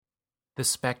The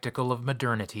Spectacle of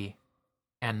Modernity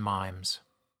and Mimes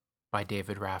by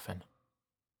David Raffin.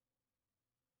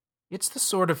 It's the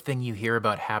sort of thing you hear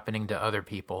about happening to other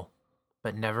people,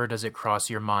 but never does it cross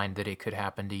your mind that it could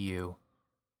happen to you.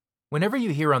 Whenever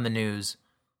you hear on the news,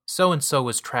 so-and-so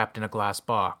was trapped in a glass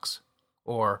box,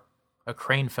 or a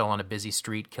crane fell on a busy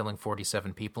street killing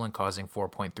 47 people and causing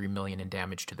 $4.3 million in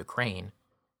damage to the crane,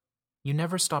 you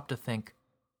never stop to think,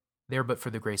 there but for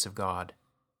the grace of God.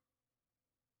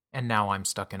 And now I'm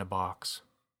stuck in a box.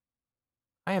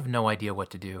 I have no idea what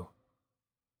to do.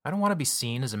 I don't want to be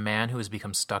seen as a man who has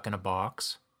become stuck in a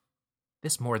box.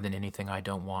 This more than anything I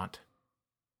don't want.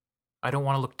 I don't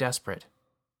want to look desperate,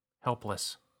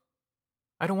 helpless.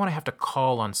 I don't want to have to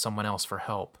call on someone else for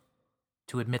help,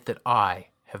 to admit that I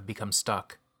have become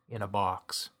stuck in a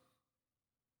box.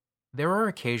 There are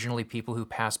occasionally people who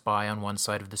pass by on one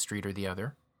side of the street or the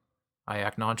other. I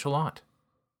act nonchalant.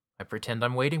 I pretend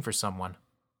I'm waiting for someone.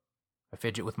 I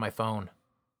fidget with my phone.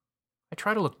 I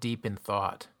try to look deep in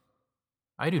thought.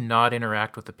 I do not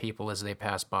interact with the people as they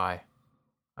pass by.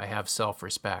 I have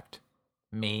self-respect.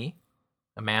 Me?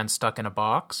 A man stuck in a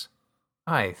box?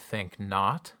 I think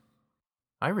not.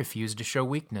 I refuse to show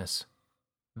weakness.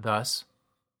 Thus,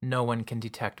 no one can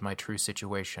detect my true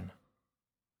situation.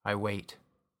 I wait.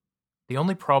 The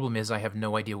only problem is I have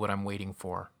no idea what I'm waiting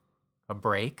for. A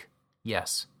break?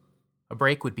 Yes. A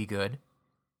break would be good.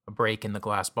 A break in the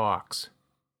glass box.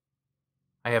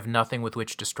 I have nothing with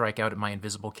which to strike out at my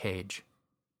invisible cage.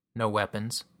 No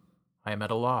weapons. I am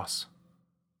at a loss.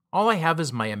 All I have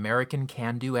is my American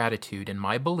can-do attitude and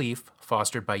my belief,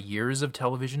 fostered by years of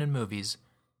television and movies,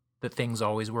 that things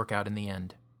always work out in the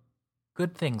end.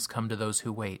 Good things come to those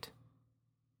who wait.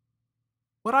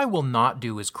 What I will not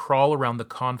do is crawl around the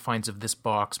confines of this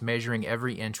box, measuring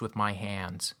every inch with my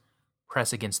hands,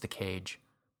 press against the cage,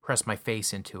 press my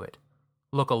face into it,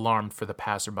 look alarmed for the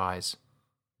passerbys,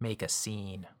 make a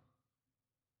scene.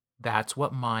 That's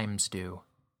what mimes do.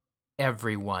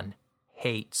 Everyone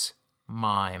hates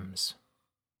mimes.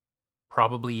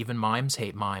 Probably even mimes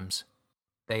hate mimes.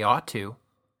 They ought to.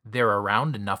 They're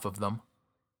around enough of them.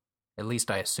 At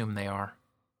least I assume they are.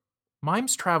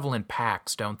 Mimes travel in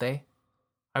packs, don't they?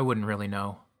 I wouldn't really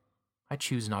know. I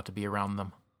choose not to be around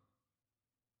them.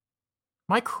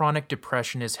 My chronic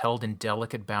depression is held in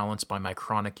delicate balance by my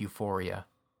chronic euphoria.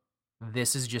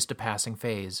 This is just a passing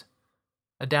phase.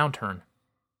 A downturn.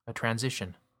 A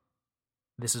transition.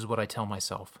 This is what I tell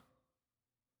myself.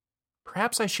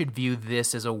 Perhaps I should view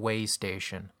this as a way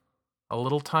station. A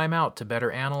little time out to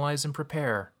better analyze and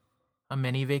prepare. A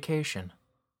mini vacation.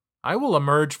 I will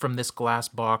emerge from this glass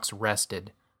box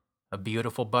rested. A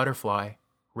beautiful butterfly,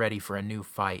 ready for a new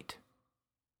fight.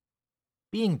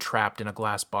 Being trapped in a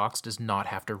glass box does not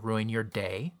have to ruin your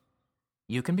day.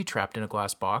 You can be trapped in a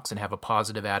glass box and have a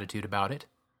positive attitude about it.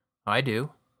 I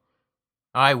do.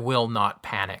 I will not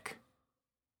panic.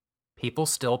 People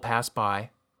still pass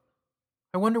by.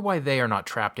 I wonder why they are not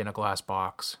trapped in a glass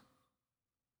box.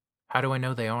 How do I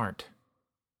know they aren't?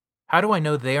 How do I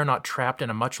know they are not trapped in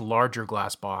a much larger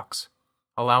glass box,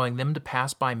 allowing them to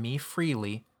pass by me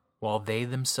freely while they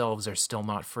themselves are still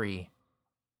not free?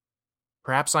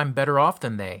 Perhaps I'm better off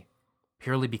than they,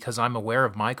 purely because I'm aware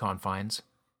of my confines,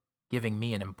 giving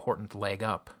me an important leg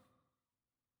up.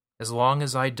 As long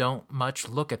as I don't much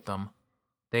look at them,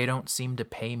 they don't seem to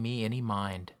pay me any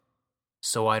mind,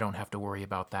 so I don't have to worry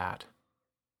about that.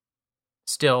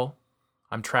 Still,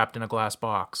 I'm trapped in a glass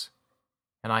box,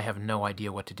 and I have no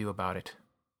idea what to do about it.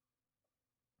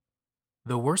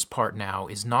 The worst part now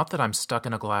is not that I'm stuck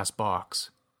in a glass box.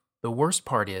 The worst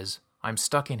part is I'm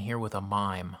stuck in here with a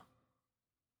mime.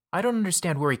 I don't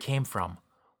understand where he came from.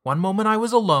 One moment I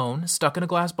was alone, stuck in a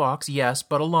glass box, yes,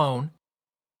 but alone.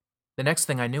 The next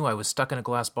thing I knew, I was stuck in a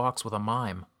glass box with a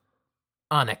mime.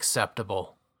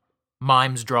 Unacceptable.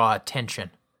 Mimes draw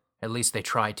attention. At least they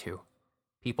try to.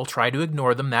 People try to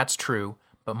ignore them, that's true,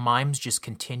 but mimes just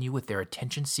continue with their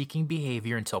attention-seeking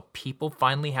behavior until people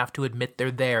finally have to admit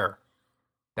they're there.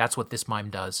 That's what this mime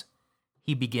does.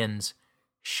 He begins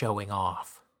showing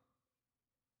off.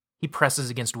 He presses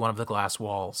against one of the glass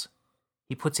walls.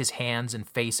 He puts his hands and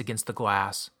face against the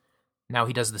glass. Now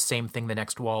he does the same thing the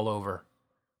next wall over.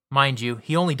 Mind you,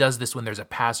 he only does this when there's a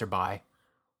passerby.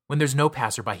 When there's no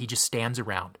passerby, he just stands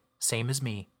around. Same as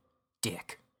me.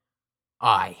 Dick.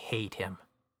 I hate him.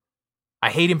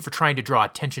 I hate him for trying to draw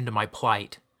attention to my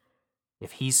plight.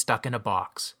 If he's stuck in a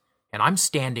box, and I'm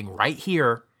standing right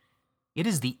here, it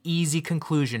is the easy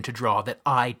conclusion to draw that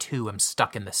I too am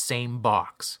stuck in the same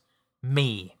box.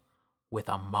 Me, with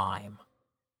a mime.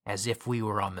 As if we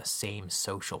were on the same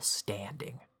social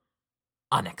standing.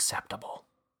 Unacceptable.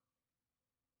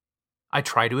 I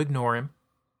try to ignore him.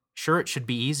 Sure, it should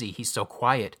be easy. He's so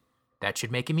quiet. That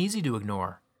should make him easy to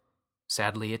ignore.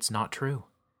 Sadly, it's not true.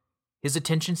 His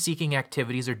attention-seeking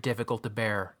activities are difficult to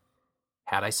bear.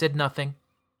 Had I said nothing,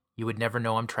 you would never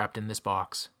know I'm trapped in this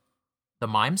box. The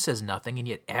mime says nothing, and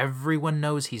yet everyone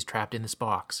knows he's trapped in this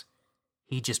box.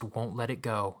 He just won't let it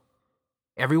go.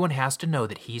 Everyone has to know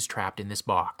that he's trapped in this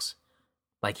box.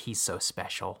 Like he's so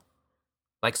special.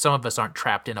 Like some of us aren't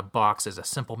trapped in a box as a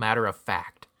simple matter of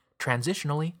fact.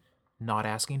 Transitionally, not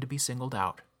asking to be singled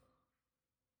out.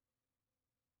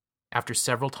 After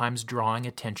several times drawing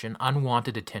attention,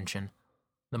 unwanted attention,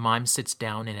 the mime sits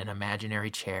down in an imaginary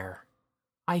chair.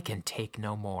 I can take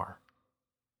no more.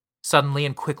 Suddenly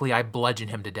and quickly I bludgeon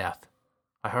him to death.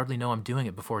 I hardly know I'm doing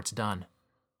it before it's done.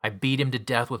 I beat him to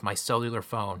death with my cellular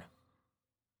phone.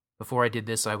 Before I did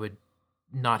this, I would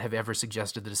not have ever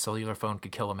suggested that a cellular phone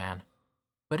could kill a man.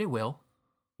 But it will,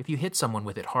 if you hit someone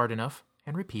with it hard enough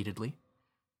and repeatedly.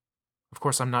 Of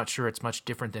course, I'm not sure it's much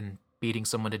different than beating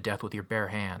someone to death with your bare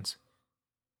hands.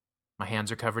 My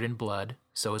hands are covered in blood,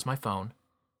 so is my phone,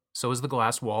 so is the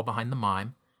glass wall behind the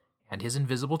mime, and his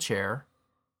invisible chair.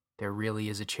 There really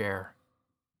is a chair.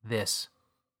 This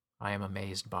I am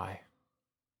amazed by.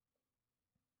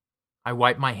 I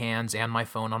wipe my hands and my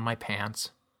phone on my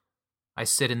pants. I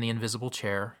sit in the invisible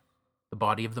chair, the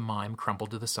body of the mime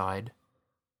crumpled to the side.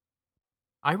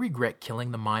 I regret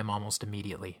killing the mime almost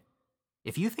immediately.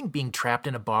 If you think being trapped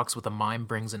in a box with a mime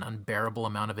brings an unbearable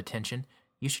amount of attention,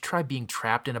 you should try being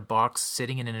trapped in a box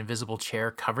sitting in an invisible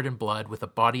chair covered in blood with the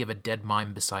body of a dead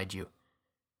mime beside you.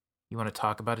 You want to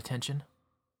talk about attention?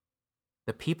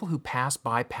 The people who pass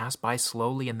by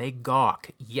slowly and they gawk.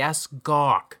 Yes,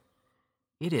 gawk.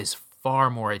 It is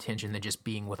far more attention than just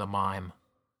being with a mime.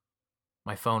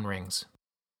 My phone rings.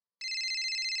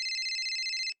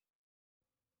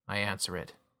 I answer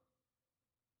it.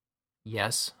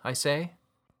 Yes, I say.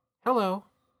 Hello,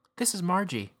 this is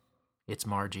Margie. It's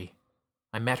Margie.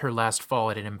 I met her last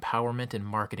fall at an empowerment and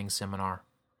marketing seminar.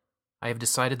 I have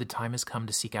decided the time has come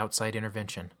to seek outside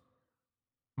intervention.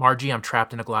 Margie, I'm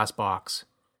trapped in a glass box.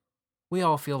 We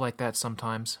all feel like that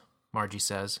sometimes, Margie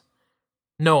says.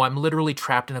 No, I'm literally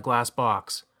trapped in a glass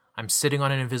box. I'm sitting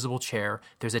on an invisible chair.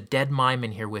 There's a dead mime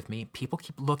in here with me. People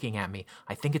keep looking at me.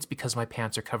 I think it's because my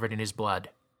pants are covered in his blood.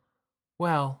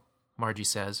 Well, Margie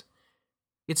says,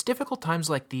 it's difficult times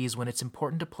like these when it's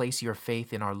important to place your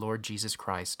faith in our Lord Jesus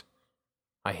Christ.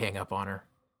 I hang up on her.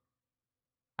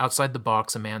 Outside the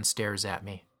box, a man stares at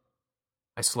me.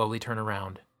 I slowly turn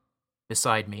around.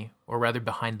 Beside me, or rather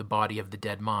behind the body of the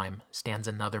dead mime, stands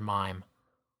another mime.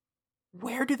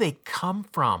 Where do they come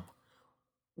from?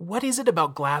 What is it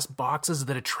about glass boxes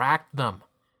that attract them?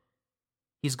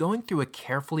 He's going through a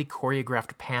carefully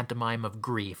choreographed pantomime of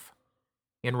grief.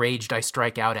 Enraged, I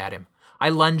strike out at him. I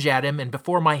lunge at him, and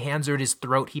before my hands are at his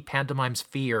throat, he pantomimes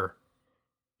fear.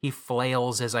 He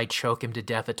flails as I choke him to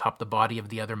death atop the body of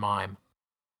the other mime.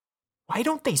 Why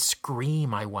don't they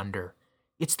scream, I wonder?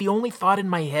 It's the only thought in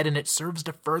my head, and it serves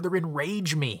to further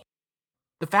enrage me.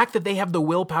 The fact that they have the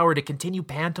willpower to continue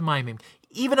pantomiming,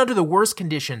 even under the worst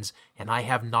conditions, and I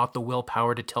have not the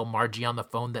willpower to tell Margie on the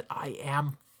phone that I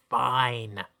am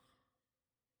fine.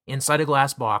 Inside a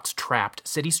glass box, trapped,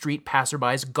 city street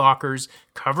passerbys, gawkers,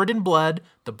 covered in blood,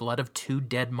 the blood of two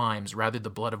dead mimes, rather the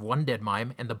blood of one dead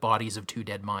mime and the bodies of two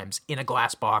dead mimes, in a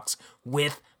glass box,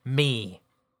 with me.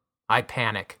 I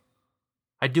panic.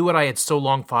 I do what I had so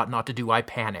long fought not to do. I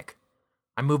panic.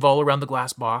 I move all around the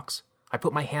glass box. I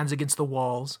put my hands against the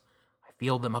walls. I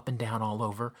feel them up and down all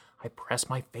over. I press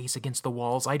my face against the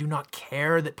walls. I do not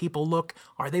care that people look.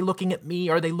 Are they looking at me?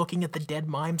 Are they looking at the dead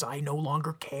mimes? I no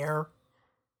longer care.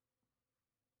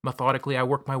 Methodically, I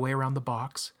work my way around the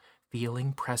box,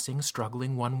 feeling, pressing,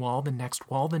 struggling, one wall, the next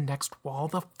wall, the next wall,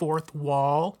 the fourth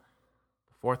wall.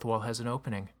 The fourth wall has an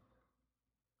opening.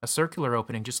 A circular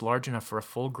opening just large enough for a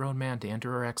full-grown man to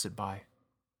enter or exit by.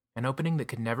 An opening that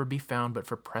could never be found but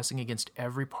for pressing against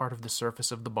every part of the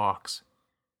surface of the box.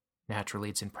 Naturally,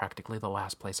 it's in practically the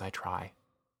last place I try.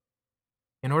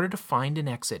 In order to find an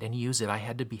exit and use it, I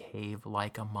had to behave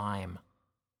like a mime.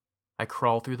 I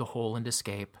crawl through the hole and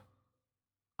escape.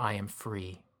 I am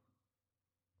free.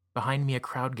 Behind me a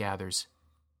crowd gathers,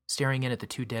 staring in at the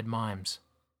two dead mimes.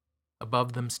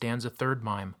 Above them stands a third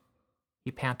mime.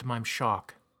 He pantomimes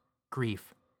shock,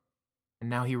 grief, and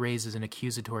now he raises an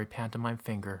accusatory pantomime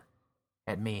finger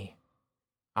at me.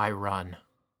 I run.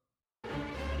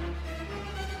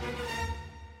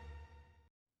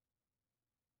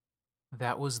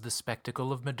 That was The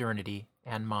Spectacle of Modernity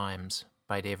and Mimes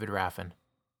by David Raffin,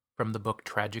 from the book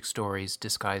Tragic Stories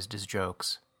Disguised as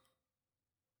Jokes.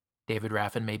 David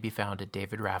Raffin may be found at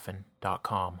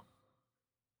davidraffin.com.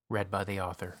 Read by the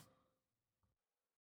author.